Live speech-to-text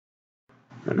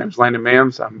My name's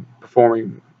Mims. I'm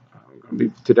performing.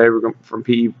 Today we're going from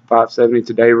PE570.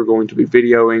 Today we're going to be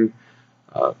videoing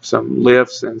some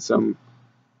lifts and some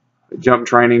jump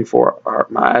training for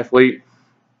my athlete.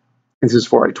 This is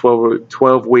for a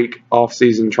 12-week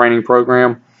off-season training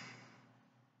program.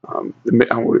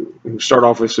 We'll start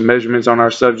off with some measurements on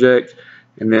our subject,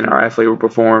 and then our athlete will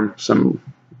perform some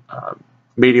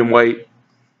medium weight,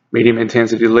 medium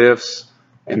intensity lifts,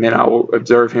 and then I will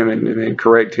observe him and then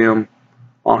correct him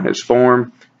on his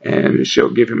form, and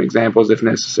she'll give him examples if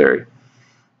necessary.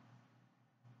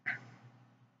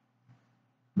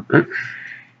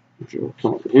 If you'll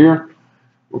come over here,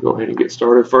 we'll go ahead and get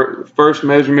started. First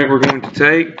measurement we're going to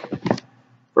take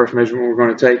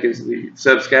is the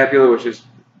subscapular, which is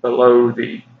below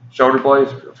the shoulder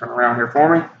blades. You'll turn around here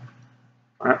for me.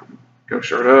 All right, go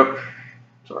straight up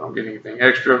so I don't get anything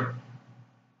extra.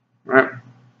 All right,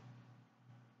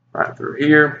 right through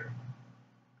here,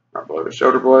 right below the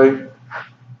shoulder blade.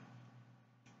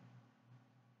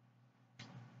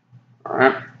 All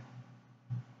right.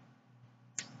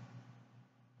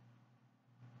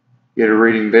 Get a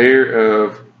reading there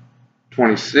of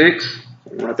 26.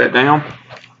 So write that down.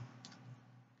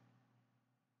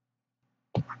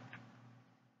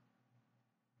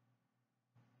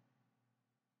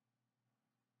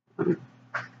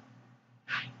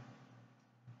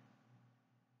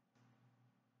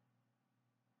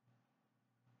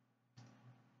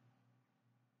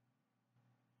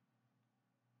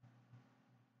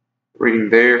 Reading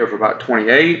there of about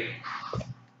 28.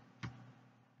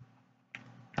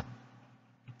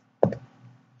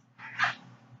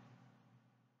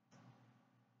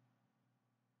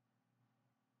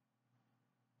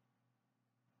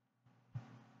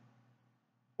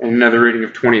 And another reading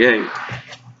of 28.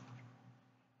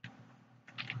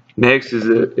 Next is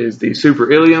the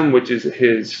superilium, which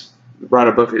is right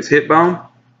above his hip bone.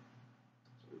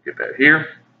 We'll get that here.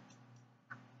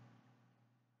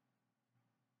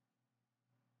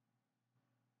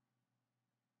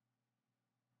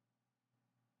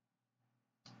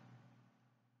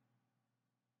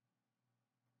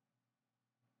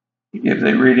 He gives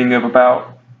a reading of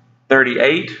about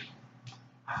 38.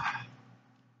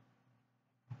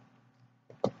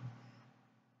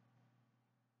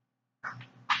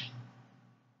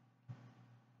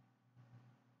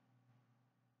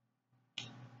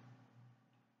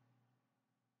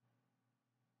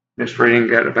 This reading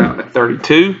got about a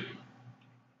 32.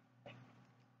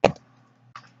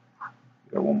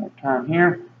 Go one more time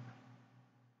here.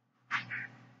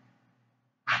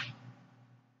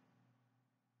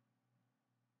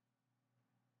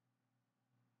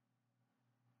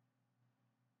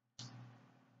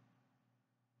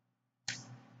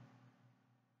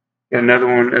 Got another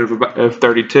one of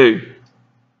 32.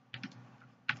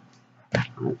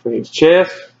 For his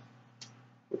chest,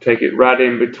 we'll take it right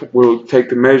in between. We'll take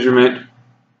the measurement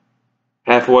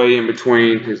halfway in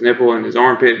between his nipple and his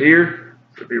armpit here.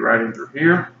 It'll be right in through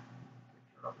here.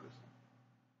 All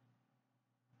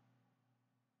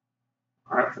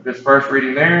right, for this first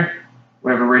reading there,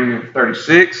 we have a reading of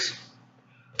 36.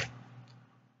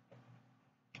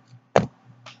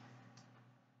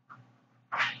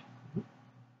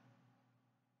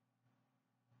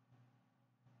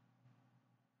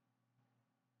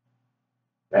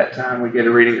 That time we get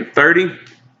a reading of 30.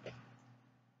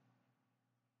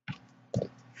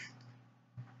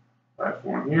 Last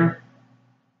one here.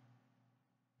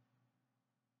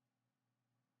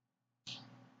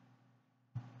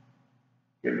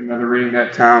 Get another reading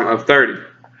that time of 30.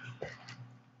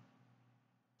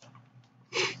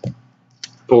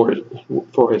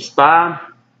 For his thigh,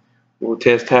 we'll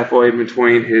test halfway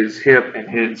between his hip and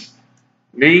his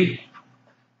knee.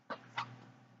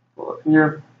 Pull up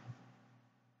here.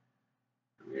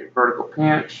 Vertical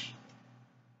pinch.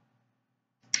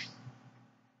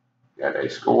 Got a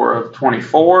score of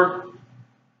 24.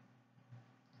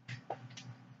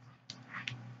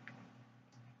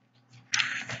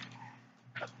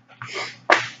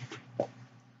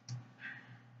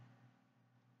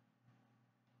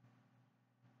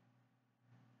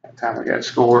 That time we got a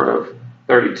score of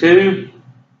 32.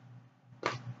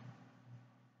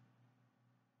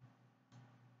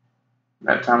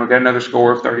 That time we got another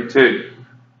score of 32.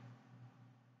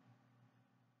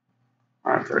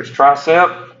 All right, for his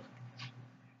tricep.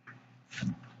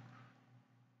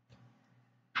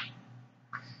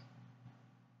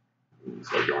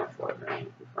 So going flat now, we'll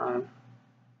be fine.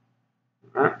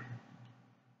 All right.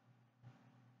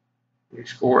 A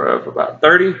score of about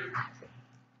 30.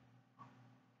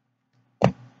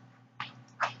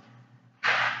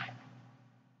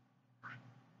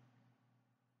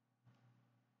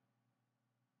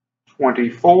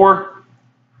 $24.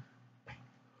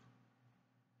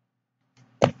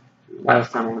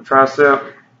 Last time on the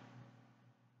tricep.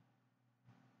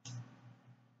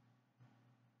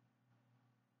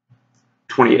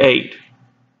 $28.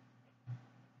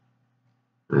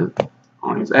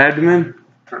 On his abdomen,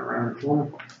 turn around the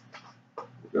corner.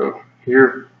 Go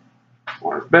here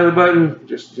on his belly button,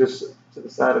 just to the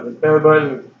side of his belly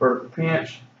button with a vertical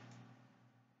pinch.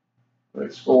 A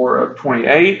score of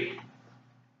 28.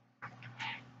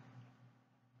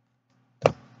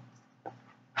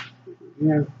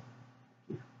 Yeah.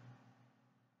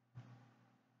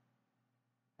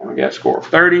 And we got a score of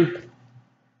 30.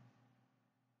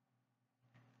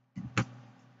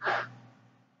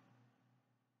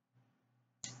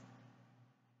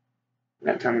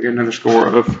 That time we get another score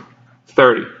of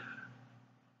 30.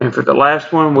 And for the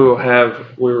last one,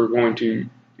 we're going to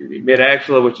do the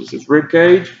mid-axilla, which is his rib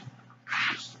cage.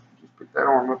 Just put that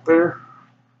arm up there.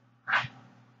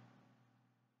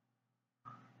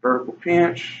 Vertical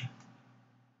pinch.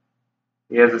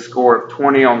 He has a score of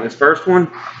 20 on this first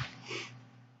one.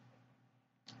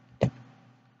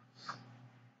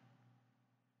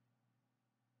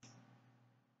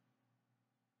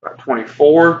 About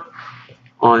 24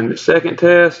 on the second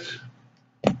test.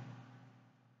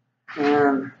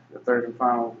 And the third and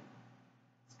final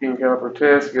skin caliper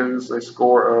test gives us a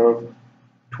score of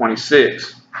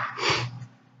 26.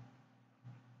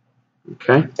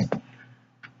 Okay.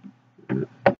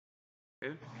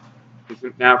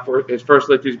 Now, for his first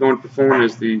lift he's going to perform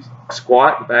is the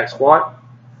squat, the back squat.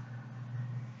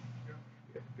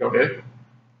 Go ahead.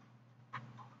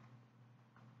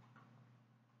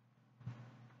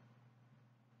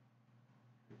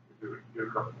 Do a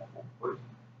couple more,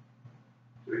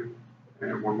 please. 2,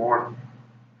 and one more.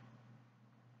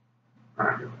 All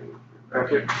right,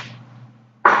 back it.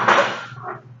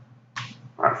 All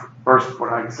right. First,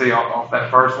 what I can see off that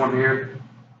first one here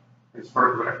is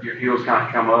first your heels kind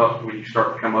of come up when you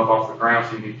start to come up off the ground,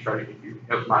 so you need to try to get your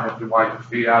hips, might have to widen your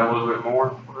feet out a little bit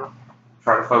more.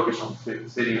 Try to focus on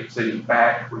sitting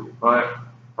back with your butt.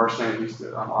 First thing that needs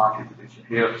to unlock is your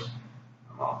hips.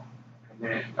 And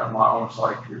then it unlock almost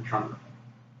like you're trying to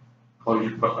close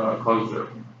the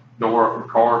door of your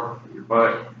car with your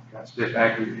butt. You gotta sit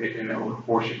back and it will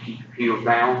force you to keep your heels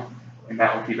down, and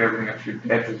that will keep everything up. Your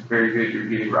depth is very good. You're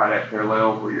getting right at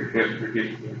parallel where your hips are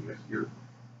getting. You're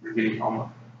getting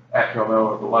almost at parallel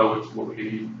or below. It's what we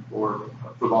need for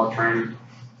football training.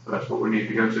 So that's what we need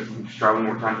to go to. Just try one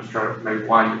more time. Just try to maybe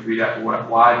widen your feet out,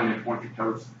 widen and point your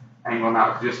toes, angling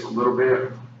out just a little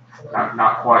bit.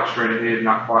 Not quite straight ahead,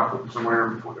 not quite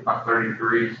somewhere between about 30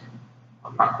 degrees.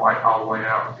 Not quite all the way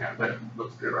out. Yeah, that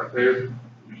looks good right there.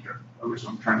 Focus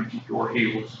on trying to keep your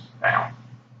heels down.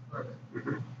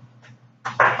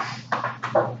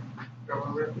 Go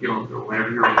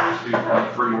whenever you're ready. Just do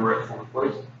 3 more reps for me,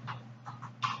 please.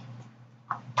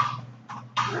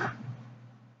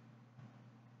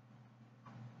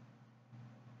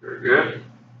 Very good.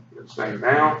 Good, staying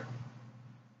down.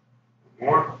 One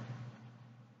more.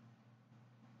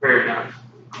 Very nice.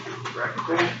 Back it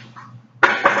there.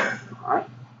 All right.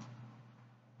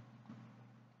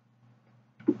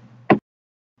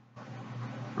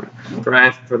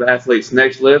 For the athlete's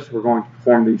next lift, we're going to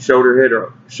perform the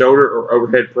shoulder or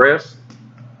overhead press.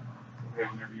 Go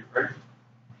ahead whenever you're ready.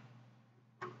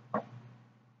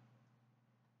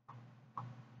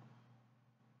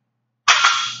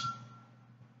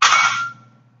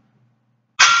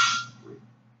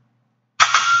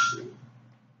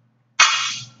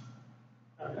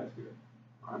 That's good.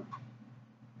 All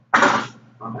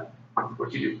right.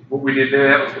 What we did there,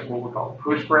 that was what we call a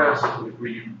push press, where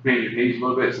you bend your knees a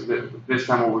little bit. So that this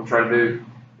time, what we try to do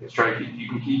is try to keep you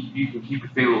can keep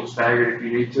your feet a little staggered if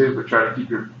you need to, but try to keep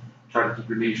your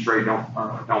knees straight.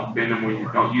 Don't bend them when you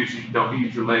don't use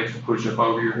your legs to push up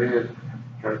over your head.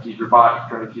 Try to keep your body.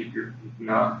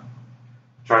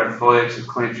 Try to flex and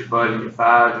clench your butt and your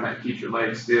thighs, and that keeps your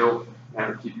legs still. And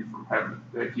that'll keep you from having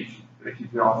that keeps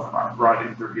you off right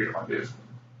in through here like this.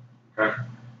 Okay.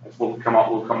 That's what we'll come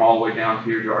all the way down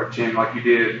here to our chin like you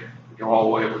did. Go all the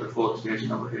way up with a full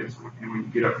extension overhead. And when you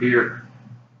get up here,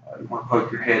 you want to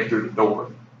poke your head through the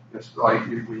door. It's like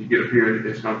when you get up here,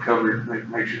 it's going to cover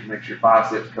make sure your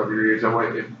biceps cover your ears. That way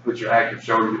it puts your active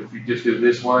shoulder. If you just do it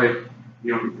this way,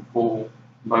 you don't get the full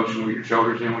motion with your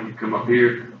shoulders in. When you come up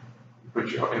here,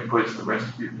 it puts the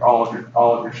rest of all of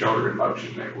your shoulder in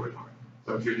motion there with.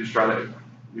 So if you just try that,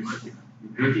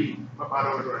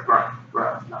 right.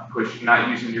 Not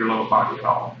using your lower body at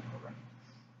all.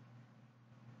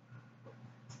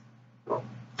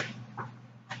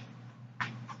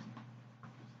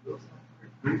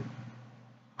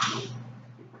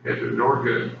 Head to the door,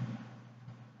 good.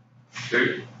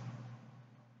 2,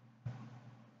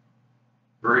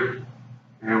 3,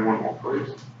 And one more, please.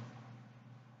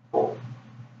 4.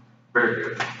 Very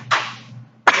good.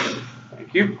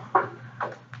 Thank you.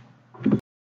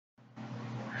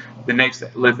 The next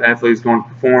lift the athlete is going to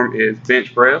perform is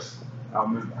bench press. I'll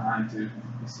move behind to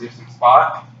the assistant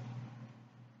spot.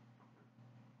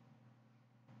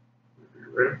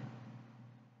 Ready?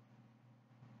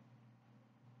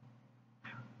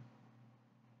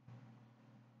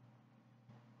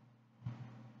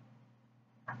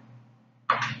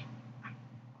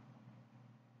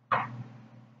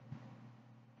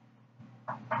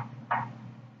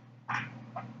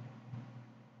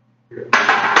 Good.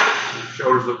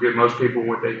 Shoulders look good. Most people,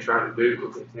 what they try to do,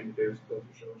 what they tend to do is close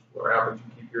your shoulders flare out, but you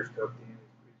keep yours tucked in,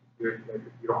 which is good.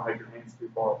 You don't have your hands too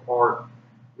far apart,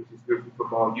 which is good for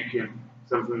football. You can,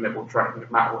 something that will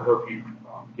help you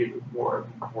give a more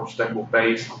stable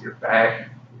base on your back,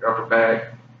 your upper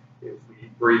back, is when you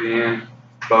breathe in,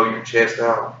 bow your chest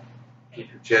out, keep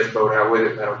your chest bowed out with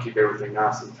it. That'll keep everything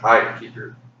nice and tight, and keep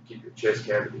your chest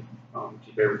cavity,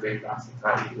 keep everything nice and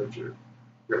tight. You let your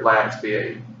lats be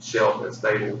a shelf, a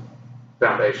stable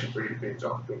foundation for you to bench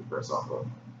press off of.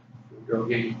 We'll go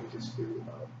again. You can just do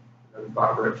another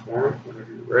 5 reps for me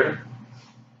whenever you're ready.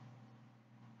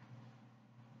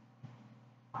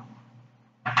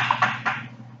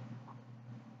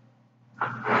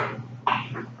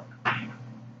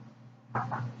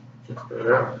 Just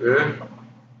that out. Good.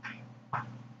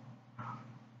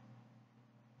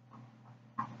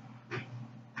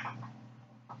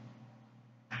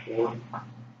 4,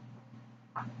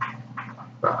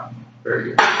 5. Very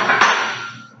good.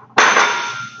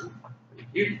 Thank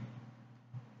you.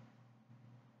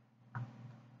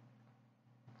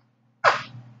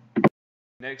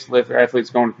 Next lift our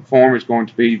athlete's going to perform is going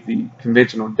to be the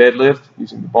conventional deadlift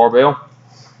using the barbell.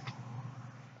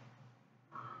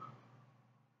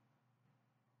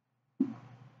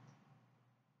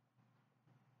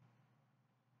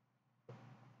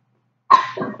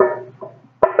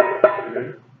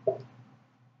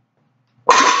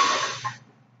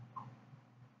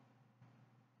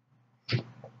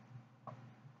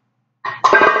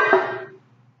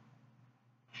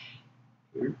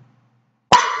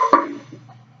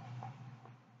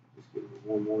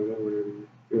 One more there whenever you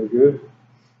feel good.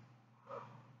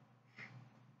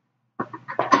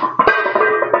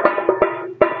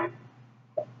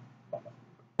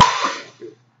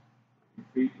 Your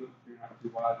feet look not too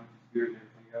wide, which is good, and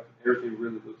everything else. Everything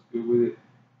really looks good with it.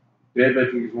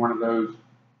 Deadlifting is one of those,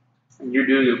 and you're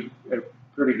doing a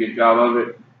pretty good job of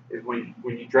it, is when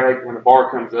you drag, when the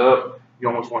bar comes up, you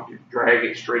almost want to drag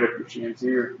it straight up your shins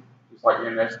here, just like,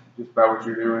 and that's just about what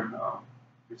you're doing.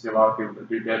 You see a lot of people that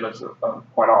do deadlifts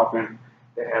quite often.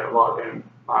 They have a lot, and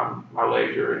my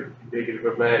legs are indicative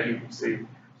of that. You can see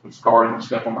some scarring and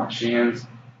stuff on my shins.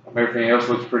 Everything else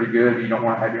looks pretty good. You don't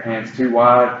want to have your hands too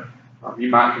wide. You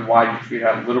might can widen your feet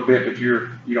out a little bit, but you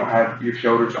don't have, your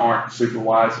shoulders aren't super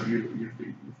wide, so your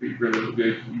feet really look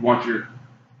good. You want your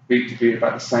feet to be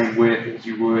about the same width as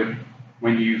you would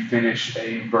when you finish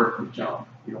a vertical jump.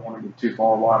 You don't want to get too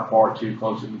far wide apart, too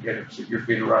close together. So your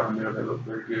feet are right in the middle. They look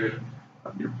very good.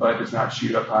 Your butt does not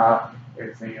shoot up high.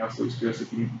 Everything else looks good. So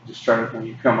if you just try to, when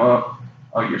you come up,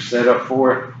 you're set up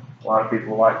for it. A lot of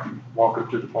people like to walk up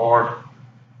to the bar.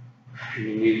 You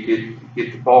need to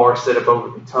get the bar set up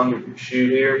over the tongue of your shoe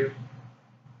here.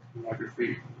 You have your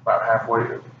feet about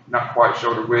halfway, not quite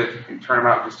shoulder width. You can turn them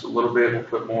out just a little bit. We'll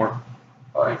put more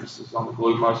emphasis on the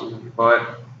glute muscles in your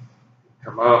butt.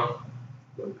 Come up,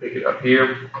 pick it up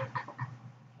here,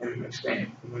 and they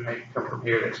stand. When they come from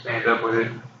here, they stand up with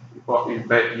it.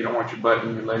 You don't want your butt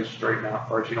and your legs straighten out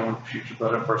first. You don't want to shoot your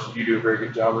butt up first. You do a very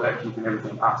good job of that, keeping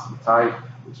everything nice and tight,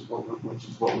 which is what we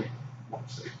want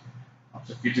to see.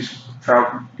 So if you just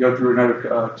go through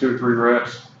another 2 or 3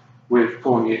 reps with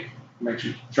pulling it, make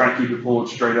sure try to keep it pulled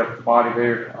straight up the body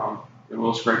there. It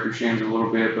will scrape your shins a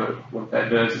little bit, but what that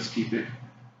does is keep it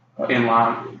in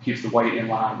line. It keeps the weight in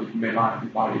line with the midline of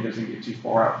your body. It doesn't get too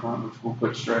far out front, which will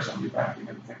put stress on your back and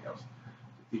everything else.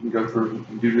 If you can go through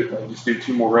and do it, just do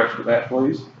 2 more reps with that,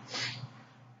 please.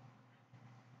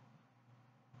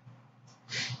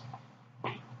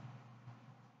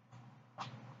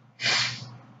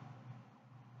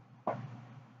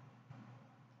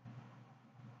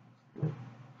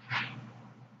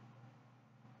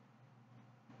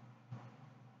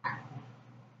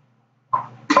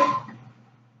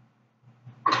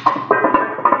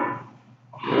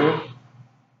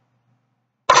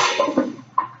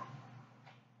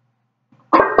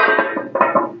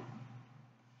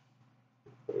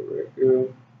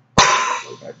 Good.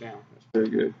 Go back down. That's very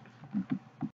good.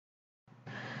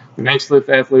 The next lift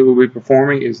athlete will be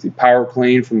performing is the power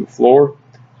clean from the floor.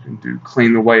 And to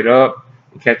clean the weight up,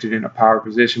 and catch it in a power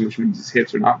position, which means his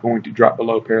hips are not going to drop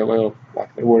below parallel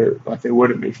like they would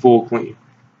at a full clean.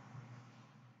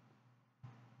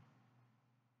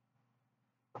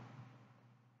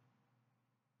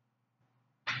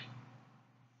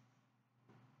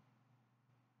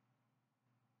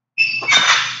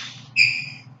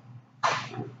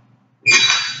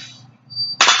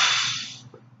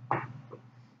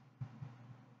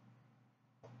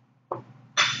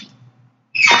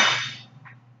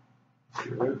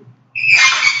 Good.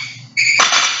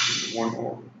 One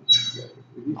more.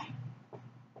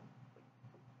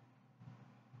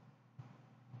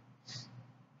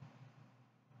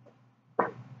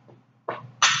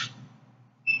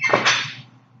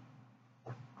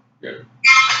 Good.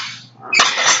 All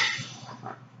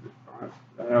right. All right.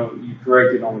 I know you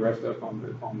corrected on the rest of on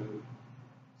the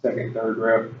second, third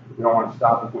rep. We don't want to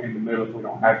stop if we're in the middle if we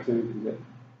don't have to. Because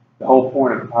the whole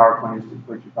point of the power clean is to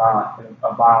put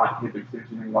a violent hip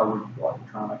extension in, like we're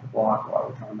trying to make a block, like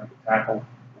we're trying to make a tackle in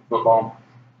football.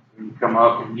 And you come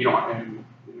up and you don't, and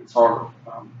it's hard.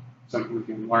 Something we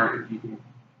can learn. If you can,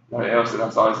 what else that I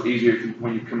saw is easier if you,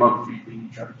 when you come up, if you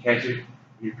try to catch it.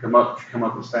 You come up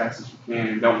as fast as you can,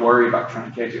 and don't worry about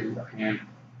trying to catch it with your hand.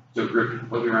 So grip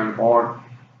completely around the bar.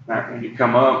 Now, when you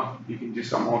come up, you can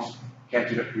just almost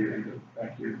catch it up here in the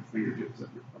back here, the fingertips.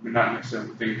 I mean, not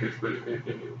necessarily the fingertips, but it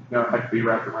don't have to be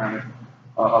wrapped around it.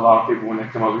 A lot of people, when they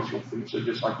come up, it's going to finish it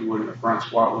just like you would in a front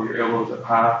squat, where your elbows up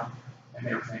high and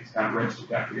everything's kind of rested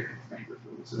down here in the fingers.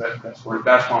 So that's why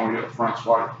we do a front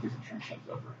squat, because it translates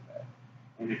over into that.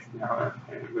 And if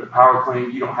and with a power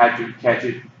clean, you don't have to catch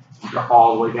it. You go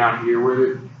all the way down here with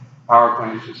it. Power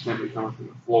clean is just simply coming from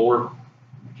the floor,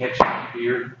 catch it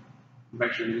here.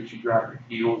 Make sure that you drive your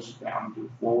heels down into the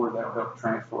floor. That'll help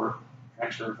transfer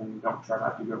everything. Don't try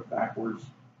not to go backwards.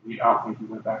 I don't think you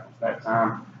went backwards that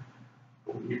time.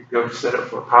 When you go to set up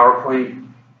for a power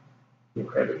clean, you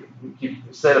keep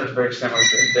the setup very similar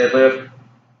to a deadlift.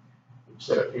 You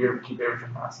set up here, keep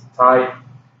everything nice and tight.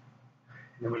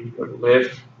 And then when you go to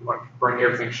lift, you want to bring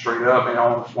everything straight up, and it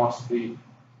almost wants to be.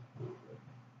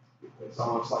 It's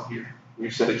almost like you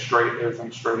set it straight,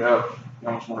 everything straight up. You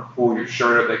almost want to pull your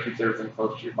shirt up. That keeps everything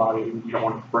close to your body. And you don't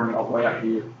want to bring it all the way out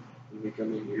here. When you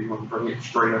come in here, you want to bring it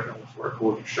straight up and almost want to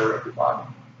pull your shirt up your body.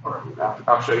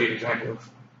 I'll show you an example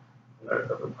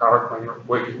of a power clean real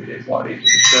quick. It is a lot easier to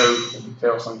show than to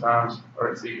tell sometimes, or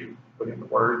it's easier to put in the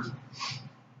words.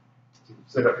 So you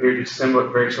set up here, just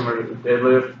very similar to the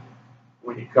deadlift.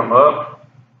 When you come up,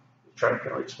 you try to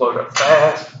kind of explode up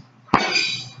fast.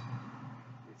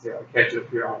 See, I catch it up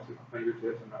here onto my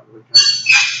fingertips. I'm not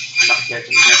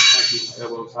catching it. I'm keeping my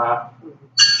elbows high.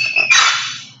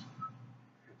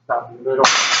 Stop in the middle.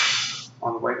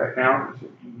 On the way back down,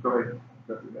 you can go ahead and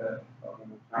go through that one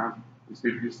more time. Just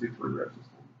do 3 reps this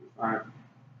time. It's fine.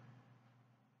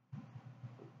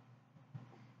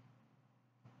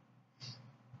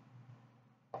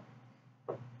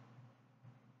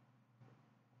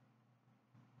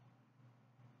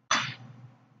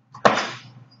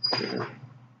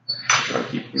 Try to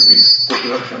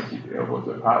keep your elbows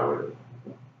up high with it.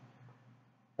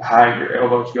 The higher your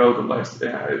elbows go, the less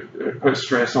it puts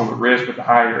stress on the wrist, but the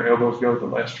higher your elbows go, the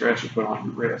less stress you put on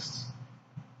your wrists.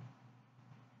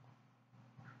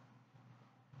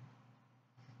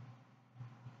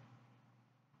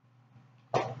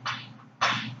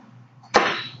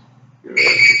 Good.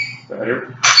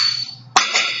 Better.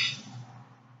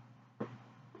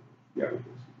 Yeah, see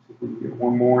if we can get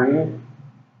one more in.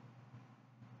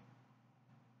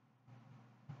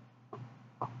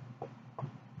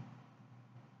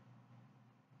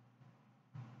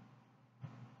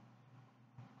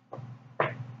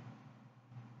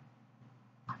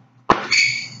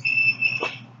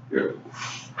 Good.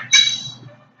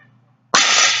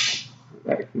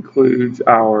 That concludes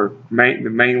the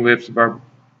main lifts of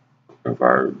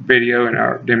our video and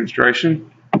our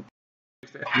demonstration.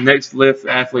 The next lift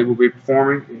the athlete will be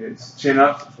performing is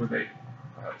chin-ups with a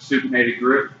supinated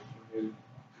grip.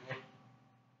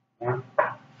 1,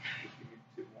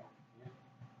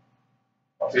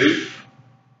 2,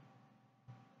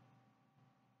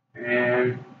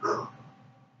 and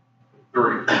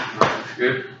 3. That's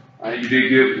good. You did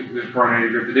good with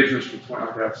pronated grip. The difference between,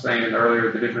 like I was saying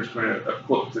earlier, the difference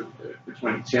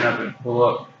between chin-up and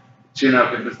pull-up.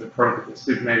 Chin-up is the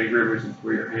supinated grip, which is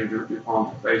where your hands are, your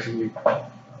palms are facing you.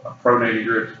 A pronated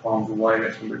grip is palms away.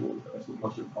 That's what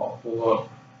most people call a pull-up.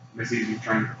 And it's easy to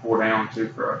train your core down too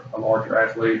for a larger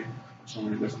athlete, or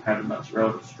someone who doesn't have as much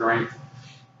relative strength.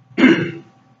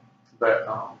 But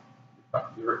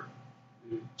your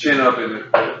chin up and the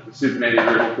supinated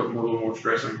grip will put a little more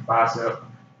stress on your bicep,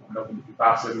 helping your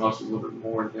bicep muscle a little bit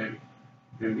more than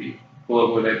the pull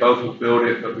up where they both will build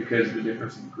it, but because of the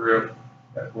difference in grip,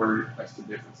 that's the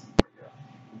difference in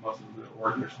the muscles that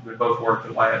work. They both work the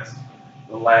lats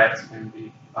and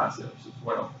the biceps as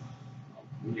well.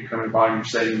 When you come in bottom, you're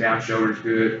setting down, shoulders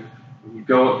good. When you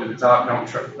go up to the top, don't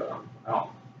try to.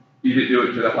 You didn't do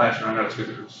it to that last round. That's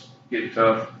because it was getting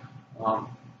tough.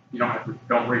 You don't have to.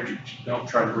 Don't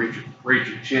try to reach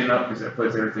your chin up because that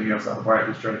puts everything else out of whack.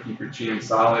 Just try to keep your chin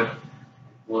solid.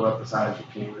 Pull it up as high as you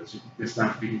can. This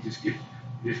time, if you can just give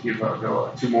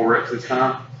go 2 more reps this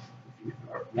time.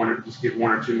 Just get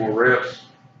 1 or 2 more reps,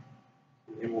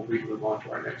 and then we'll move on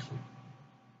to our next one.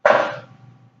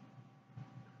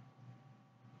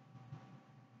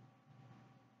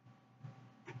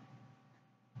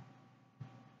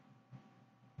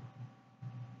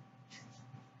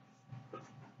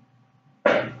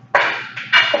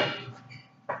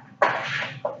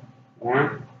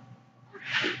 One,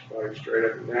 body straight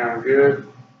up and down, good.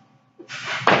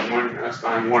 One, that's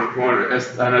fine. One.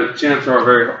 I know chin-ups are a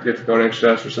very difficult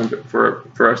exercise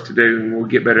for us to do, and we'll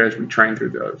get better as we train through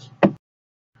those. All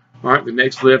right, the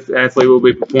next lift the athlete will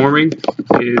be performing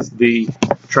is the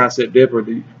tricep dip or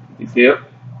the dip.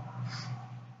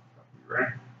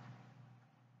 Right.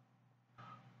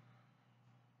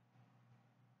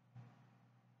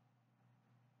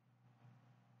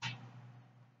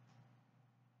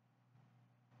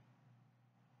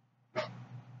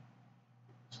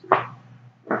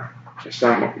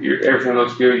 Everything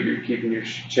looks good. You're keeping your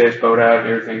chest bowed out, and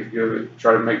everything's good.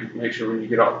 Try to make sure when you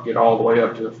get all the way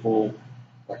up to the full,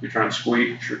 like you're trying to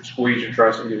squeeze your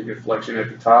tricep and get a good flexion at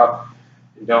the top,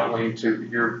 and don't lean to.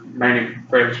 You're remaining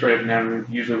fairly straight up and down. And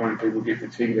usually, when people get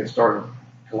fatigued, they start to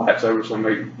collapse over. So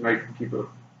keep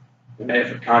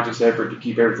an conscious effort to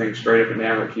keep everything straight up and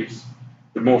down. That keeps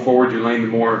the more forward you lean, the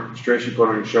more stress you put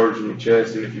on your shoulders and your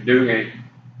chest. And if you're doing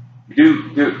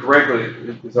you do it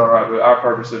correctly, it's all right. But our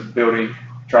purpose of building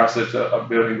triceps, of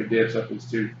building the dips up, is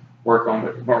to work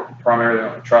primarily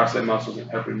on the tricep muscles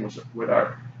and helping with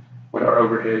our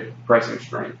overhead pressing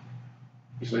strength.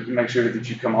 So you make sure that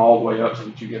you come all the way up so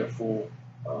that you get a full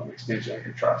extension of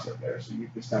your tricep there. So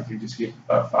this time you just get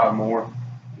 5 more,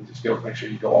 and just make sure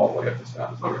you go all the way up this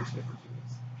time. It's the biggest difference in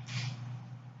this.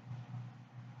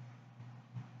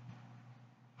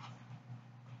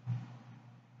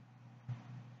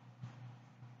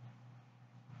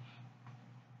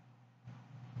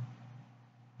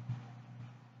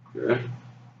 Good.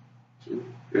 2,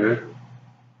 good.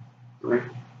 3,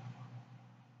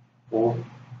 4,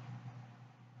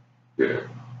 good.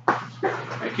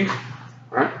 Thank you.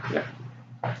 All right. Yeah.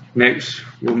 Next,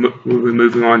 we'll be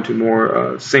moving on to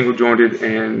more single jointed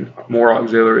and more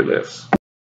auxiliary lifts.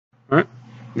 All right.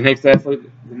 The next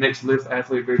lift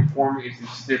athlete will be performing is the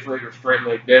stiff leg or straight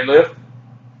leg deadlift.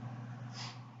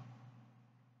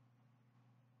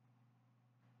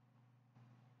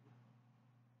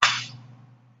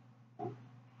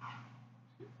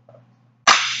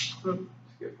 Let's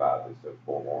get 5 instead of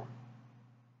 4 more.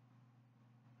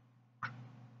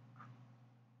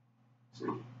 See.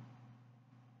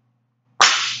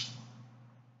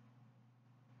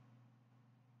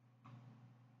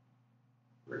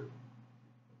 3.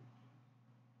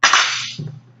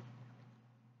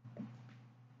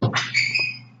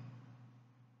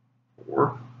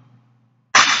 4.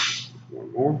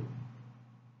 1 more.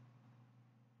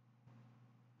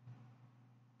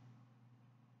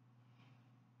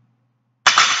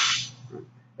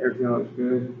 Everything looks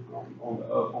good on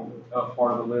the up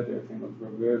part of the lift. Everything looks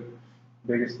real good.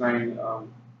 Biggest thing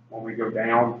when we go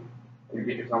down,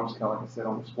 it's almost kind of like I said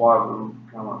on the squat, we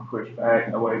kind of want to push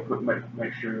back. That way,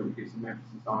 make sure that we get some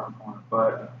emphasis on our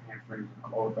butt, hamstrings,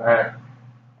 and our lower back.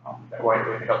 That way,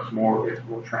 it helps more. It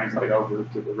will translate over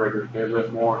to the regular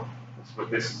deadlift more. That's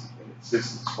what this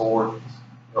is for.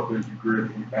 Help move your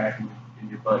grip in your back and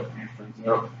your butt and hamstrings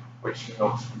up, which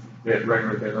helps with the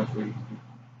regular deadlift.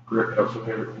 Grip helps with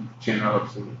everything, chin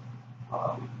ups and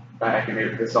back and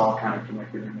everything. It's all kind of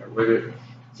connected in there with it.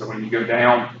 So when you go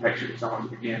down, make sure it's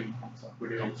always again. So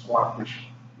put it on the squat,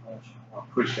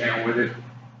 push down with it,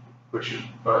 push your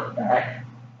butt back.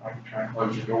 Like you're trying to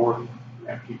close your door.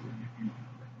 That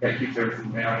keeps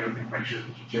everything down. Everything. Make sure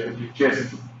that your chest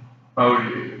is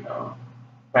bowed and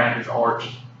back is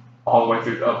arched all the way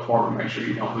through the up part. And make sure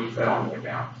you don't lose that all the way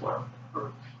down as well.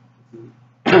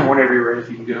 Whenever you're ready, if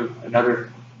you can do another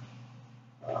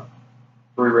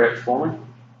 3 reps for me.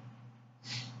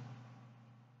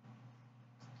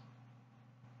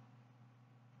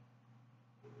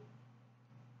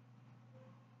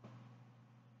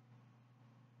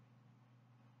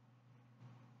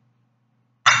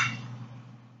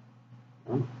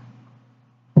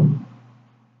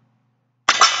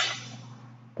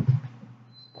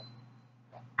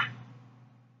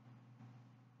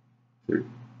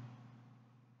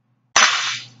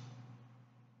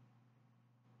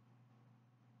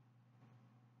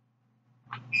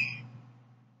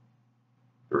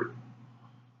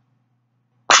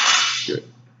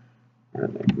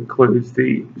 And that concludes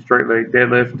the straight leg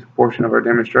deadlift portion of our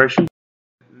demonstration.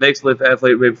 Next lift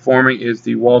athlete we'll be performing is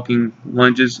the walking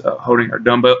lunges, holding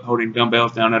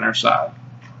dumbbells down at our side.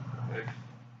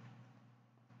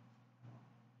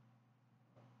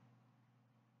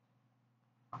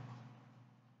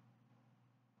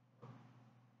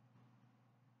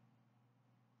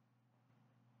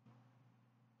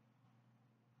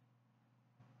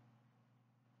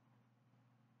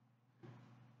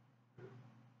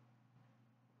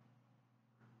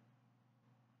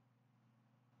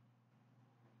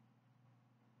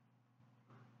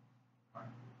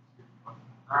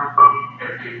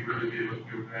 Everything really did look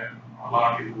good with that. A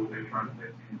lot of people, they try to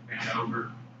bend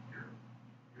over. Your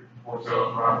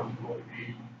torso upright is what we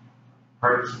need. The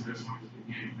purpose of this one is to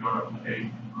get you go up to 8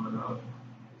 and put up.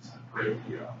 It's a great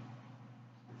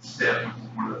step.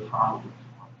 It's one of the problems.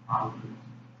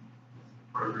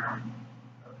 Program.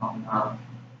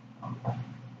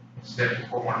 Step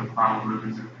for one of the final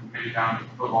movements. And many times in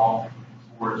football,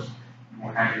 sports, you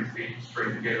want to have your feet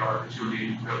straight together, or that you'll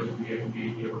need to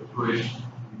be able to push.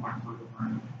 You want to put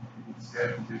the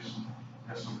step position.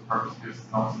 That's what the purpose is.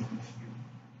 And also,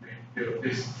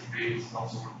 this is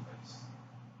also one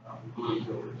of the glute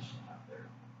builders out there.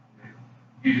 And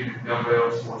using the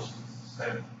dumbbells for some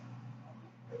step,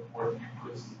 or if you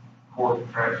put some core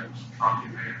contractions, trunk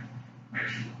in there, make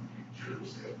sure you keep your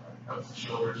step right. Helps the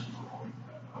shoulders.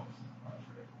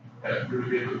 That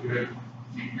really did look good.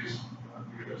 You can just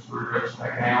do those 3 reps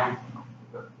back down.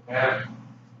 That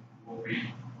will be the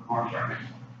arms right next.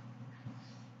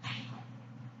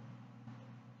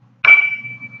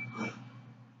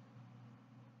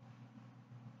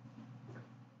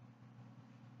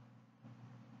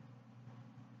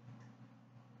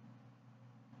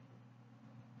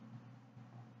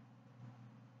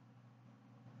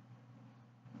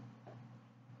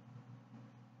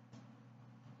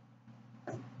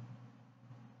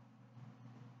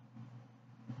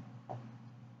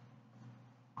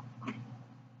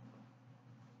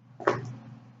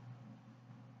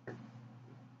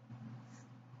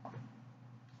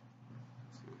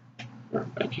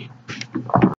 Thank you.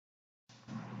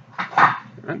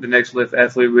 Right, the next lift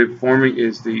athlete we'll be performing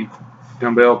is the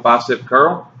dumbbell bicep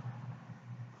curl.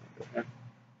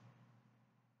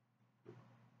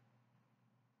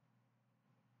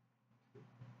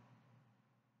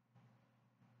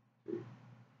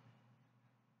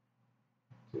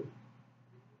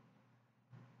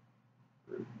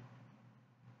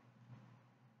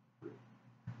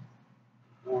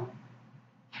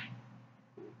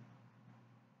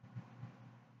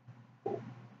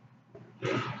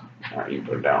 All right, you can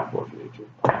put it down for if you need to.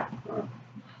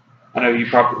 I know you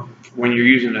probably, when you're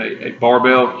using a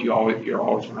barbell, you're always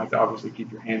going to have to obviously keep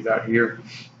your hands out here.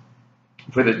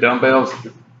 For the dumbbells,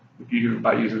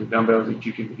 by using the dumbbells, that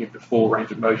you can get the full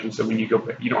range of motion. So when you go,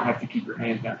 you don't have to keep your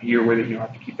hands down here with it. You don't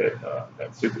have to keep that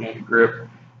supinated grip.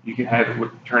 You can have it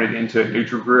turn it into a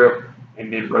neutral grip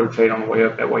and then rotate on the way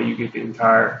up. That way you get the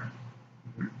entire.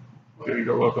 You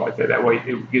go up like that. That way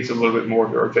it gets a little bit more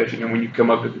of the rotation. And when you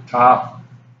come up to the top,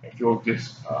 if you'll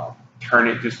just turn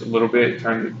it just a little bit,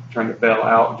 turn the bell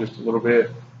out just a little bit,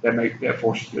 that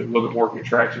forces a little bit more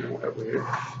contraction. The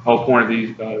whole point of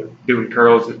these doing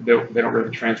curls, they don't really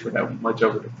transfer that much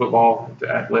over to football, to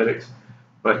athletics,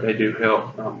 but they do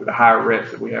help. With the higher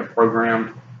reps that we have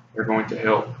programmed, they're going to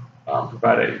help get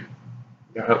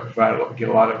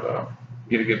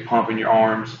a good pump in your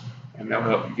arms, and they'll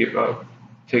help you get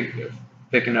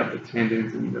picking up the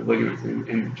tendons and the ligaments in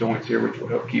the joints here, which will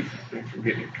help keep things from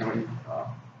getting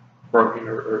broken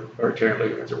or tearing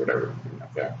ligaments or whatever,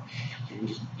 like that. So you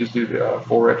just do the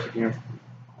 4 reps again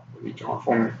with each arm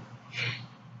for me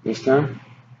this time.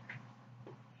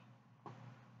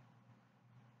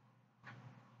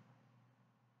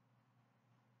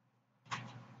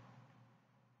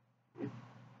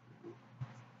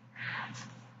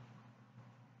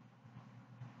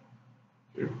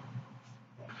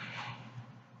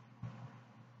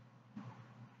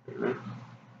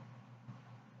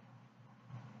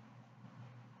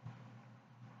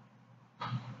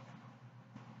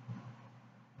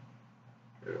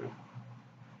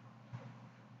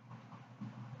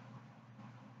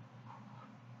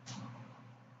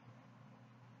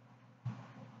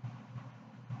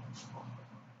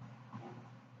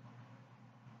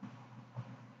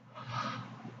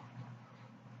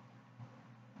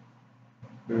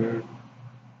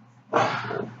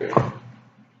 Okay.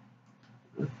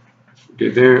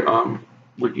 Good there.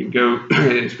 We can go.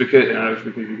 It's because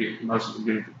you get most of them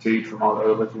getting fatigued from all the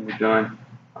other lifting we've done.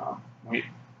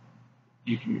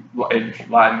 You can, if you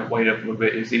lighten the weight up a little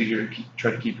bit, it's easier to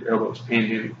try to keep your elbows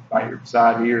pinned in by your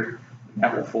side here.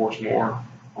 That will force more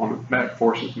on that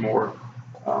forces more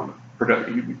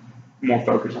productive, more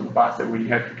focus on the bicep. When you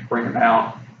have to bring them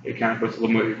out, it kind of puts a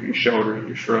little bit of your shoulder and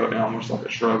your shrug, and almost like a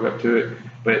shrug up to it.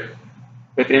 But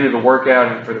at the end of the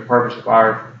workout, and for the purpose of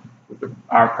our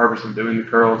purpose of doing the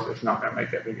curls, it's not going to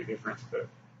make that big a difference. But in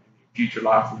your future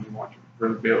life, when you want to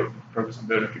really focus on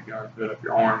building up your guns, build up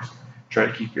your arms, try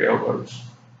to keep your elbows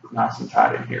nice and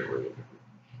tight in here. Really.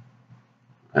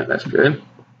 Right, that's good.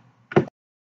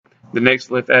 The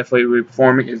next lift athlete we'll be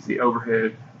performing is the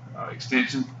overhead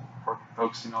extension,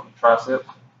 focusing on the triceps.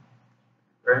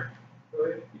 Ready? Go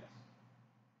ahead. Yes.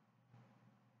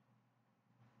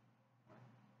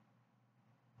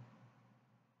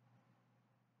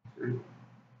 2,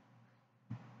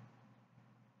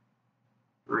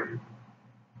 3,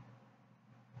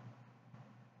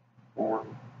 4,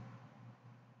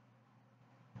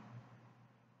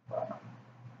 5.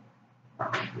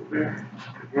 There.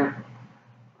 Again.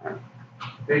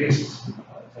 Biggest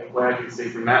takeaway I can see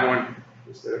from that one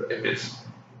is that if it's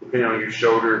depending on your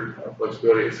shoulder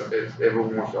flexibility, it's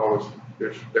everyone wants to always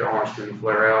their arms to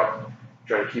flare out.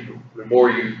 Try to keep the more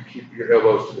you keep your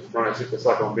elbows to the front, it's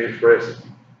like on bench press. If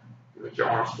you let your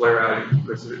arms flare out and you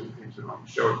press it on your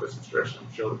shoulder, put some stress on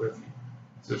your shoulder with you.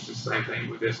 So it's the same thing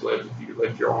with this lift. If you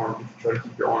lift your arms, if you try to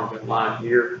keep your arms in line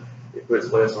here, it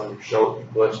puts less on your shoulder,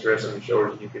 less stress on your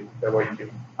shoulders. That way you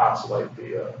can isolate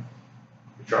the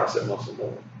tricep muscle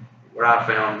more. What I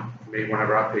found for me,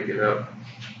 whenever I pick it up,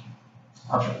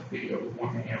 I try to pick it up with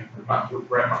one hand, wrap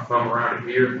my thumb around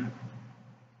it here, and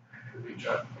then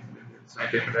try to same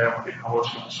thing with that one. I always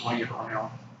kind of swing it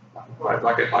around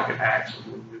like an axe,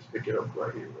 and then just pick it up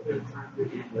right here.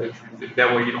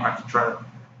 That way you don't have to try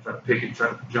to pick it, try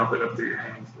to jump it up through your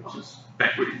hands,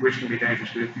 which can be dangerous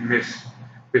because if you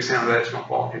mishandle that, it's going to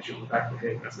fall and hit you on the back of the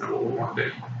head. That's not what we want to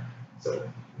do. So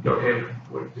go ahead,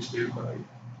 just do,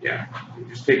 you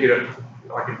just pick it up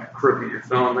like in that crook of your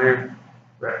thumb there,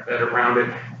 wrap that around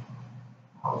it.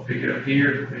 I'll pick it up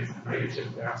here, and make it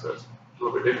sit down, so it's a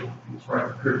little bit different. Just wrap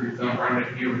the crook of your thumb around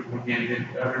it here with one hand and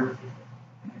the other,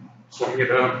 swing it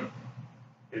up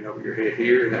and over your head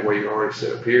here, and that way you're already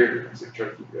set up here. So try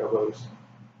to keep your elbows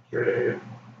straight ahead.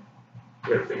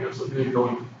 Everything else will be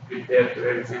going big depth to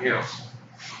everything else.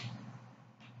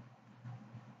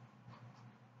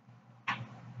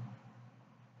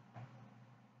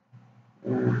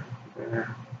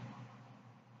 There.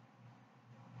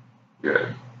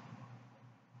 Good.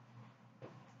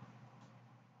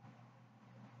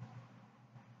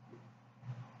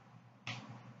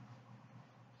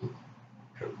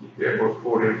 Yeah, we're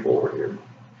forward here.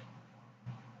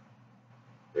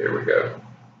 There we go.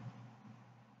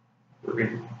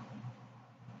 3,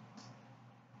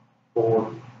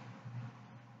 4,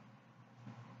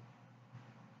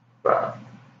 5.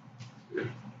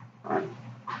 Good. All right.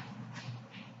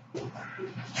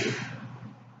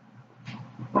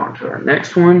 On to our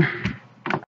next one.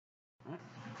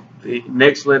 The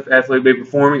next lift athlete will be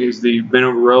performing is the bent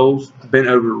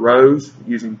over rows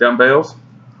using dumbbells.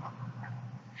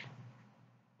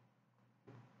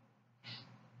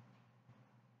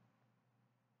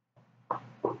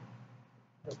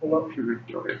 Pull up here.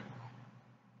 Go ahead.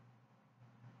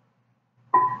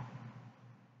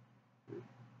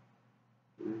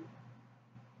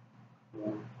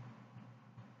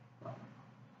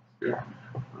 Good.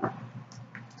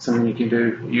 Something you can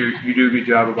do. You do a good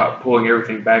job about pulling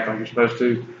everything back like you're supposed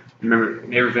to. Remember,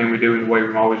 in everything we do in the weight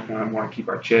room, always want to keep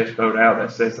our chest bowed out.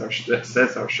 That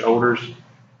sets our shoulders,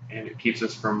 and it keeps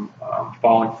us from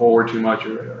falling forward too much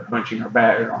or hunching our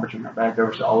back or arching our back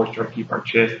over. So always try to keep our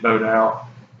chest bowed out,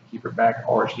 keep our back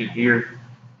arched in here,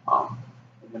 and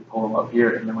then pull them up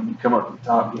here. And then when you come up to the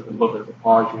top, give it a little bit of a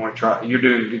pause. You want to try. You're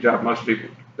doing a good job. Most people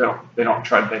they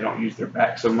don't use their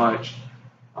back so much.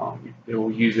 They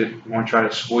will use it. You want to try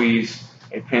to squeeze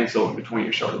a pencil in between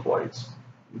your shoulder blades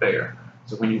there.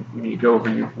 So when you go over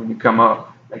when you come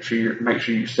up, make sure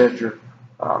you set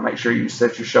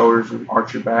your shoulders and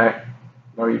arch your back,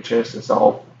 lower your chest. It's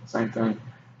all the same thing.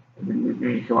 And then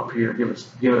when you come up here, give a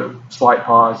slight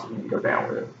pause and then go down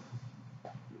with it.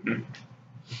 Mm-hmm.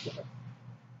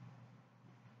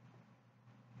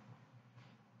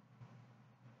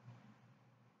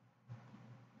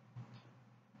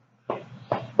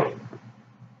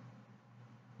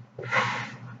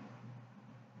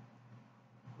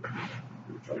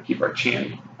 Try to keep our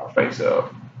chin, our face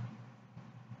up.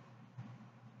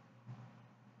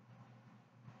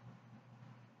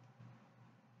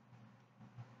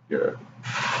 Good.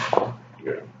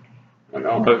 Good. And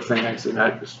another thing, actually, I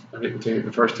didn't tell you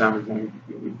the first time is when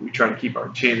we try to keep our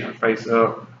chin and our face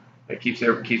up. It keeps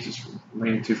us from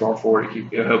leaning too far forward.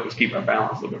 It'll help us keep our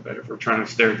balance a little bit better. If we're trying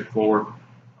to stare at the floor,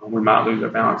 we might lose our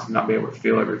balance and not be able to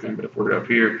feel everything. But if we're up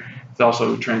here, it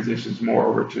also transitions more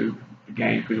over to the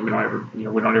game because we don't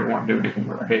ever want to do anything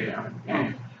with our head down in the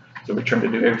game. So we try to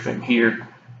do everything here,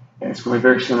 and it's going to be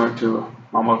very similar to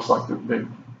almost like the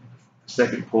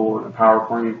second pull and the power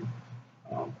clean,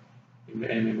 and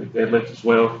in the deadlift as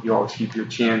well. You always keep your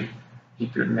chin,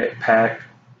 keep your neck packed,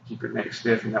 keep your neck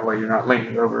stiff, and that way you're not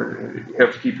leaning over. It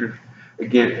helps keep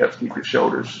it helps keep your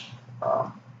shoulders.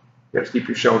 You have to keep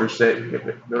your shoulders set and get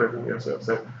everything else up.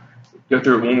 So go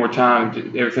through it one more time.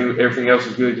 Everything else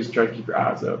is good. Just try to keep your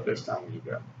eyes up this time when you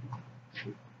go.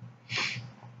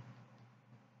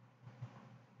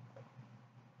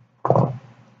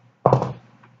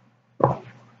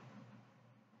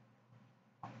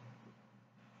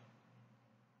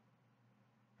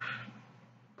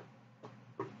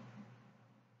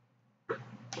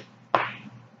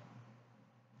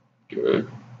 Good.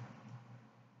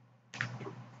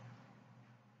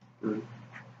 Good.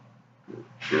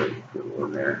 Good. Good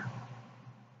one there.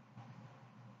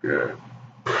 Good.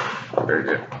 Very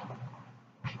good.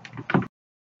 All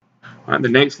right, the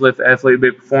next lift the athlete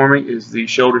will be performing is the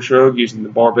shoulder shrug using the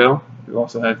barbell. We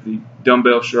also have the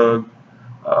dumbbell shrug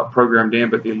programmed in,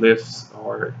 but the lifts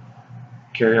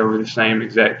carry over the same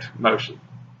exact motion.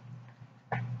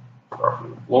 Start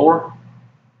from the floor.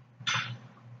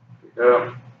 Pick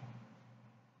up.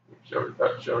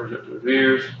 Shoulders up to his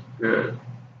ears. Good.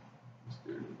 Let's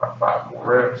do about 5 more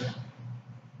reps.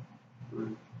 3,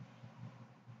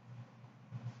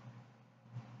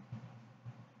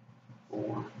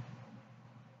 4,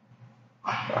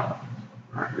 5. All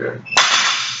right, good.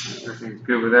 Everything's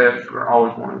good with that. We're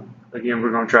always going to, again,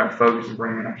 we're going to try to focus and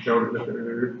bring in our shoulders up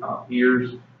to our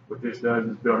ears. What this does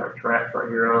is build our traps right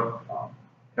here up.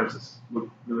 Helps us look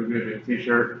really good in a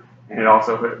t-shirt, and it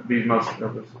also these muscles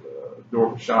help us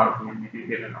absorb a shot when you get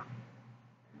hit in a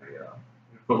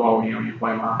football. You're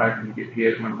playing linebacker and you get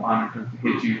hit when the lineman comes to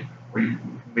hit you, or you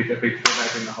make that big foot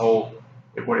back in the hole.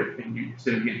 And you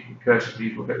instead of getting concussions,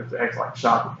 these will act like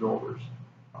shock absorbers.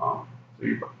 So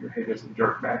your head doesn't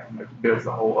jerk back, and it builds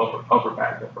the whole upper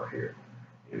back up right here,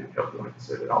 and it helps. Like I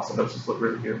said, it also helps us look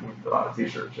really good when we fill out a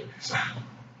t-shirt.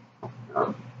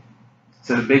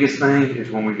 So the biggest thing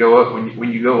is when we go up,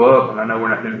 when you go up, and I know we're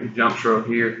not doing a jump shrug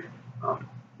here.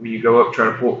 When you go up, try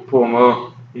to pull them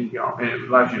up, and it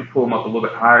allows you to pull them up a little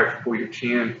bit higher if you pull your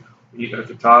chin. When you go at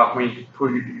the top, when you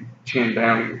pull your chin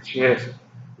down in your chest,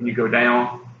 when you go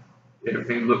down,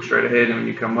 everything looks straight ahead, and when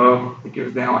you come up, it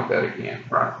goes down like that again,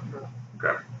 right?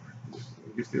 Okay.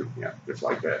 Just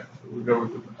like that. So we'll go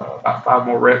with about 5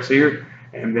 more reps here,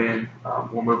 and then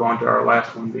we'll move on to our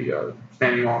last one, the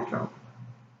standing arm jump.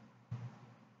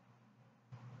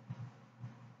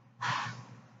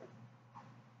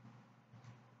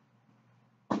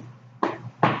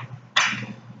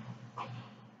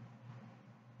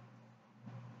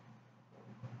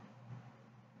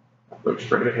 Look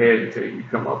straight ahead until you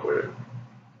come up with it.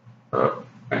 Up.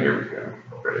 And here we go.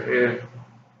 Straight ahead.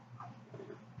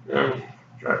 Go.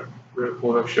 Try to really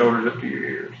pull those shoulders up to your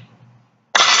ears.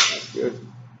 That's good.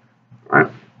 All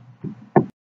right.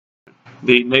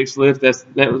 The next lift,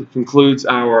 that concludes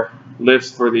our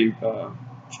lifts for the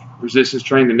resistance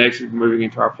training. The next, we're moving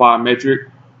into our plyometric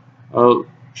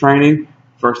training.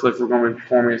 First lift we're going to be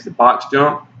performing is the box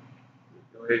jump.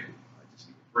 Go ahead. Just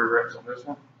give 3 reps on this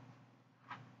one.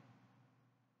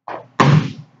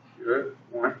 Good.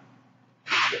 1.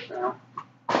 Step down.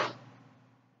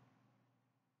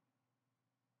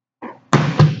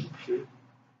 2.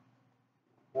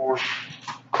 4.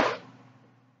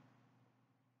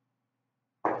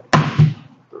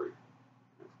 3.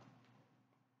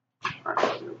 All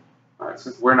right.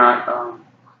 Since we're not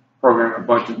programming a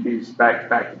bunch of these back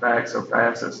to back so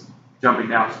fast, that's jumping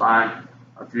down is fine.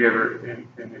 If you ever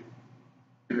in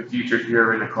the future, if you're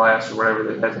ever in a class or whatever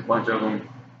that has a bunch of them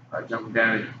jumping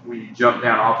down, when you jump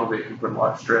down off of it, it can put a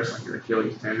lot of stress on your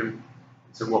Achilles tendon.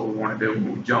 So what we want to do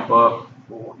when we jump up,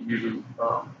 we'll usually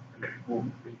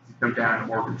come down in a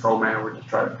more controlled manner. We'll just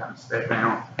try to kind of step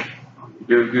down.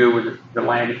 You're doing good with the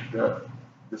landing, the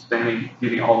standing,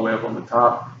 getting all the way up on the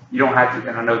top. You don't have to,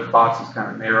 and I know the box is kind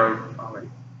of narrow,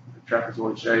 the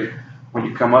trapezoid shape. When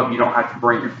you come up, you don't have to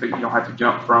bring your feet, you don't have to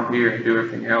jump from here and do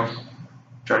everything else.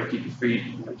 Try to keep your feet,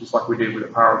 just like we did with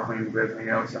the power clean and everything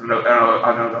else. I know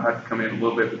they'll have to come in a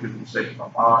little bit because of the shape of my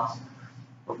box.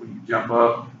 But when you jump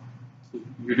up,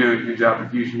 you're doing a good job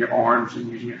of using your arms and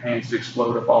using your hands to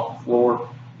explode up off the floor.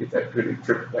 Get that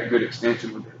good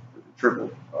extension with the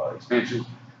triple extension.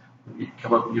 When you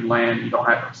come up and you land, you don't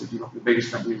have to. The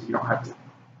biggest thing is you don't have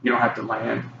to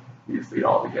land. your feet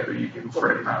all together. You can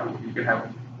spread them out. You can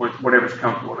have whatever's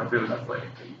comfortable and feels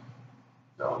athletic to you.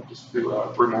 So just do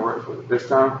 3 more reps with it this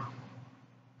time.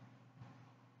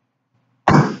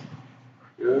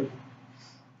 Good.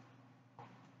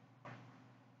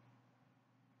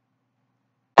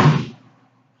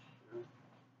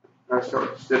 Now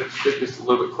start to sit just a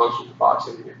little bit closer to the box.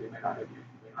 You may not have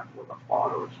to work on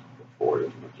quad or forward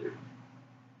as much.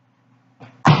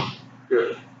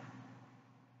 Good.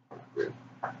 Good.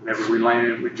 Whenever we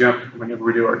land, we jump. Whenever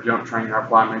we do our jump training, our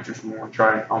fly matrix, we want to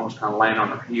try and almost kind of land on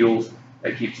our heels.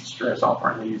 That keeps the stress off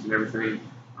our knees and everything,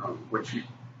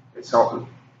 it's helping.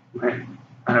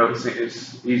 I know it's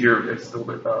easier. It's a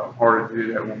little bit harder to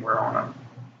do that when we're on a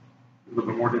little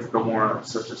bit more difficult one,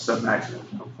 such as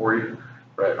submaximal for you.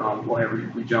 But whenever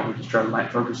we jump, we just try to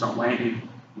focus on landing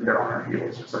there on our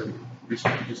heels. So you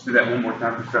just do that one more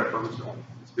time. Just try to focus on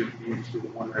just do the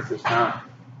 1 rep this time.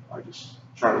 Just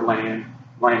try to land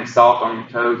soft on your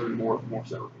toes and more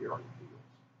so here on your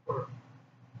heels.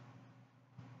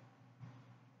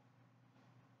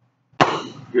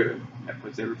 Good. That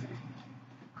puts everything.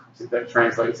 So that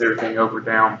translates everything over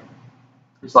down.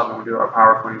 Just like when we do our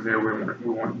power cleans there, we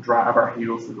want to drive our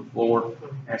heels to the floor.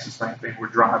 That's the same thing. We're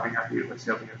driving our heels. It's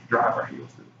helping us drive our heels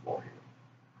to the floor here.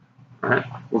 All right.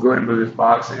 We'll go ahead and move this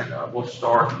box, and we'll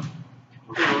start. And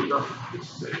we'll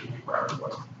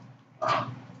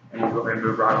go ahead and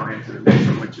move right on into the next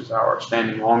one, which is our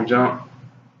standing long jump.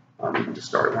 We can just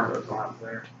start at one of those lines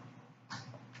there.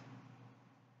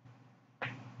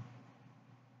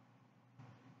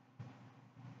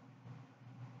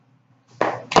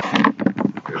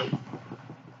 Good. All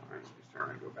right, just turn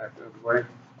and go back the other way.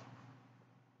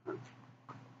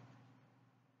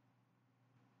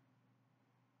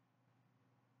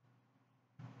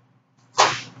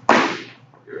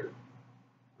 Good.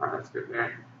 All right, that's good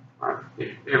there. All right,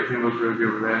 everything looks really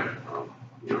good with that.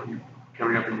 You're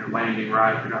coming up and you're landing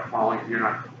right. You're not falling. You're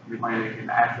landing in an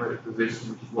athletic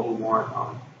position, which is what we want.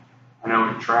 I know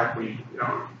in track you've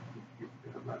done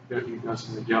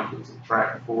some of the jumpings in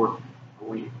track before.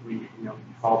 You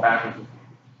fall backwards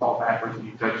and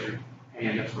you touch your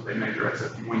hand. That's what they measure as.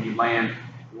 When you land,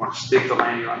 you want to stick the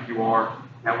landing like you are.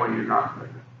 That way you're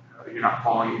not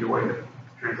falling either way. That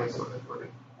translates to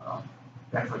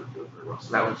that feels very well.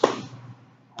 So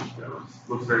that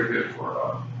looks very good for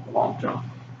a long jump.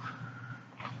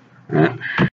 All right.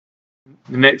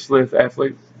 The next lift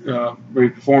athlete will be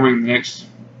performing the next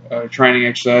training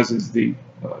exercise is the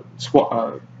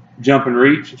jump and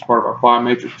reach. It's part of our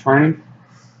plyometric training.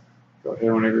 Go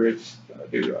ahead whenever you're ready.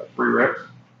 Do 3 reps.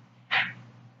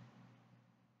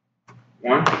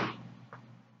 1,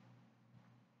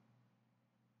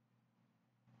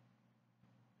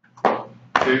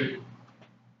 2,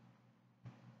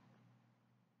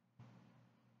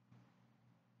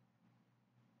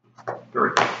 3.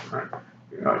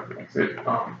 All right. That's it.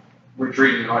 We're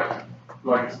treating it like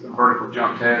it's a vertical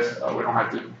jump test. We don't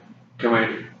have to come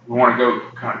in. We want to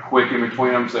go kind of quick in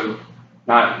between them, so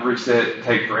not reset,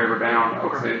 take forever down.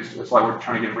 Okay. It's like we're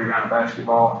trying to get a rebound in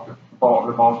basketball. The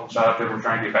ball's been shot up there. We're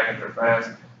trying to get back up there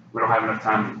fast. We don't have enough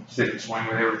time to sit and swing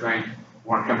with everything. We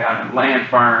want to come down and land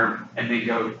firm, and then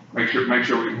go. Make sure we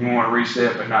want to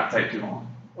reset, but not take too long.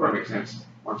 Does that make sense?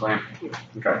 What I'm saying?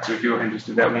 Okay. So if you go ahead and just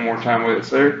do that one more time with us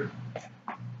there.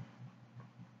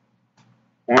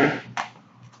 1,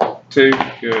 2,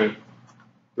 good.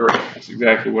 3. That's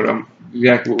exactly what we're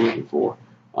looking for.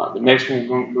 The next one we're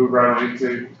going to move right on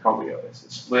into is called it's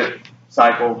a split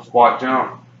cycle squat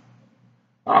jump.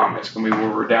 It's going to be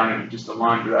where we're down in just a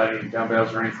lunge without any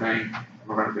dumbbells or anything.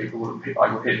 We're going to be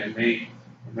like we're hitting a knee,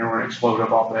 and then we're going to explode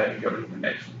up off that and go to the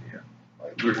next one here.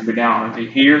 Like we're going to be down on a knee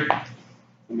here,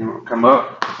 and then we're going to come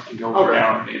up and go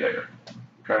down on a knee there.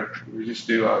 Okay, we just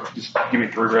do just give me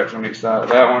 3 reps on each side of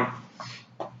that one.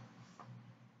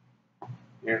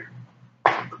 Here.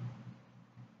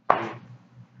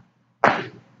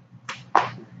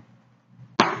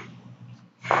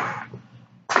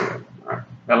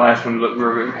 That last one looked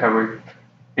real good.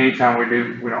 Anytime we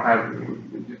don't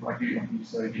have, like you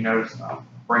said, you notice,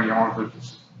 bring your arms up.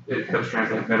 It helps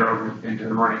translate better over into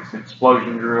the running. It's an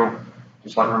explosion drill,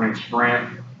 just like running a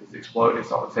sprint. It's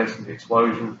all testing the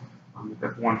explosion.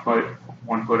 That 1 foot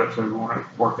up, so we want to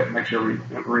work that. Make sure we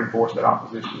reinforce that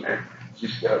opposition there.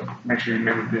 Just make sure you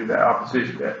remember to do that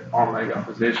opposition, that arm leg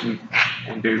opposition,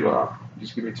 and do.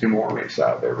 Just give me 2 more on each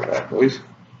side there with that, please.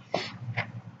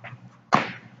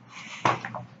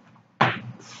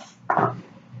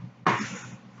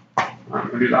 When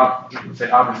we do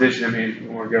opposition, I mean we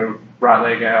want to go right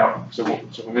leg out. So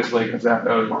when this leg goes out,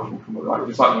 the other one will come up.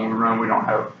 Just like when we run, we don't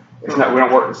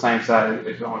work the same side.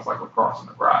 It's almost like we're crossing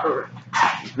the right.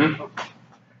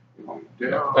 Yeah.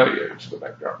 Oh yeah, just go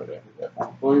back, drop it into that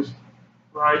one, please.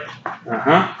 Right.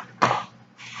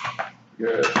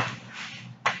 Good.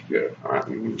 Good. All right,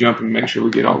 we can jump and make sure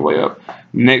we get all the way up.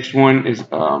 Next one is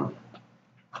the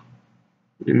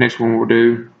next one we'll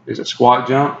do is a squat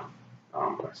jump.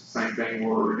 That's the same thing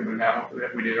we're doing now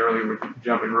that we did earlier with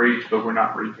jump and reach, but we're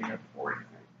not reaching up for anything.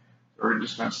 So we're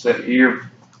just going to sit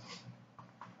here.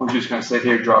 We're just going to sit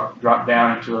here, drop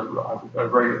down into a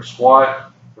regular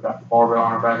squat without the barbell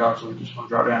on our back. Also, we're just going to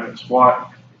drop down to a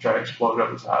squat and try to explode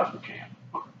up as high as we can.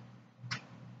 All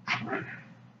right.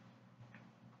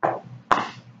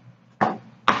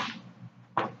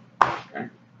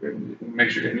 Make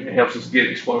sure it helps us get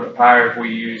explode up higher if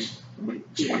we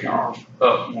swing our arms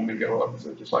up when we go up,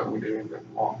 so just like we do in the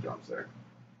long jumps there.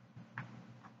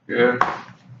 Good.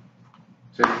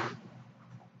 2,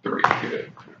 3.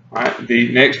 Good. All right.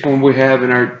 The next one we have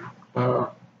in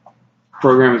our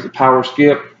program is a power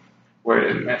skip,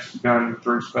 where that's done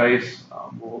through space.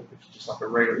 It's just like a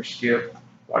regular skip,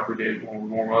 like we did when we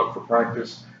warm up for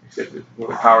practice. Except that with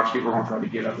a power skip, we're going to try to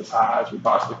get up as high as we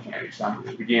possibly can each time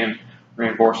we begin,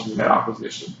 reinforcing that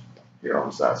opposition here on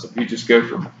the side. So if you just go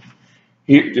from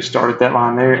here, just start at that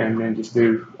line there, and then just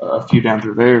do a few down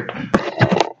through there,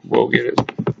 we'll get it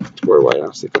squared away.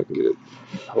 I'll see if I can get it.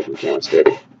 Hopefully, kind of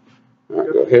steady. All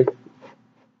right, go ahead.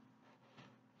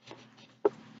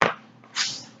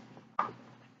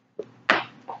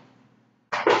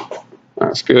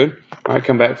 That's good. All right,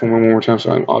 come back for one more time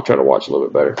so I'll try to watch a little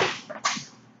bit better.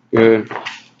 Good.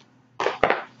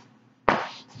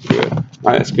 Good. All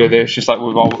right, that's good there. It's just like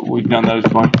we've done those a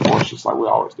bunch before. It's just like we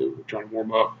always do. We're trying to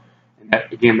warm up. And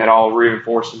that, again, that all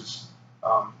reinforces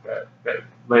that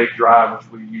leg drive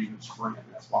which we use in the sprint. And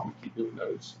that's why we keep doing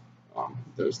those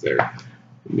there.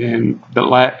 And then the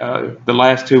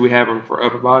last two we have are for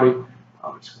upper body.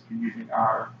 It's using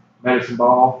our medicine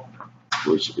ball,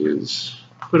 which is...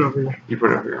 Put it over here. You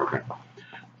put it over here, okay.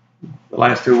 The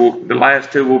last two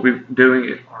we'll be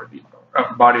doing are the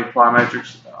upper body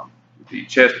plyometrics, the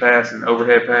chest pass and the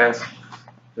overhead pass.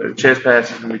 The chest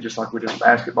pass is going to be just like we do in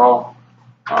basketball,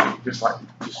 just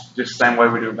the same way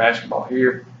we do in basketball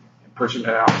here, and pushing it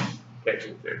out,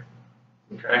 catching it there.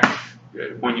 Okay,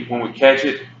 good. When we catch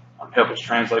it, help us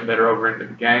translate better over into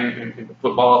the game, into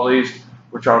football at least.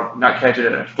 We're trying to not catch it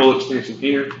at a full extension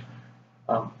here,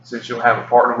 since you'll have a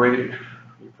partner with you.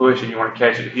 Push and you want to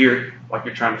catch it here, like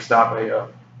you're trying to stop a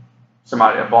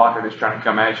blocker that's trying to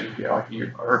come at you. Yeah,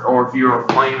 or if you're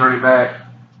playing running back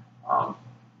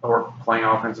or playing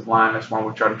offensive line, that's why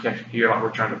we try to catch it here, like we're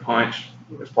trying to punch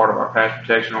as part of our pass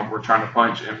protection, or we're trying to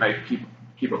punch and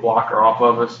keep a blocker off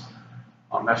of us.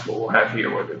 That's what we'll have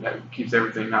here, where that keeps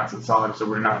everything nice and solid, so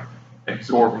we're not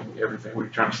absorbing everything. We're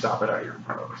trying to stop it out here in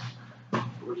front of us. So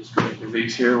we're just going to do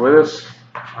these here with us.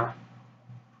 All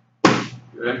right.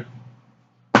 Good.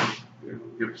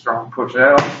 Give it a strong push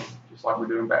out, just like we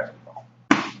do in basketball.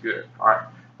 Good. All right.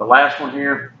 The last one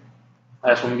here,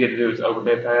 last one we get to do is the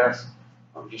overhead pass.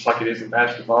 Just like it is in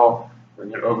basketball,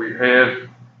 bring it over your head,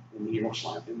 and then you're going to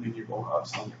slam it, and then you're going to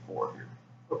slam it forward here.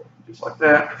 Just like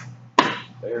that.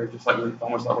 There, just like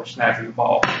almost like we're snapping the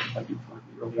ball, like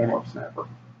you're a warm-up snapper.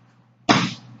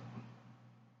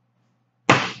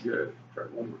 Good. Try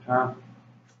it one more time.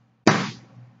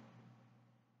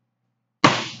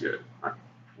 Good. All right.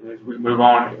 And as we move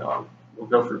on, we'll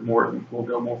go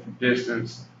more for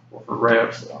distance or for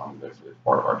reps. That's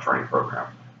part of our training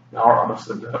program. Now,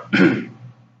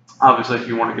 obviously, if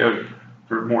you want to go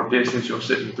for more distance, you'll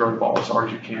sit and throw the ball as hard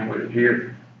as you can with it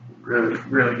here.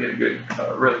 Really get a good,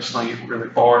 really sling it really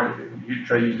far. You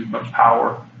try to use as much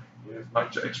power, as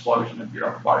much explosion of your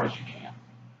upper body as you can.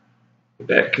 But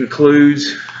that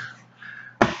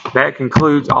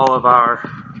concludes all of our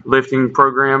lifting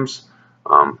programs.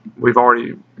 We've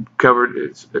already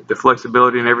covered the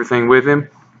flexibility and everything with him.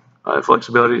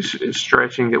 Flexibility is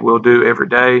stretching that we'll do every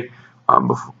day.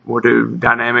 We'll do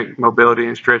dynamic mobility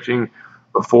and stretching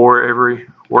before every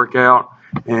workout,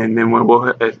 and then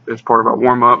we'll, as part of our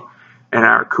warm-up, and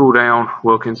our cool-down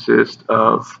will consist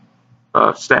of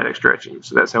static stretching.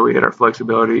 So that's how we hit our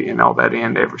flexibility and all that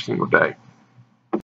in every single day.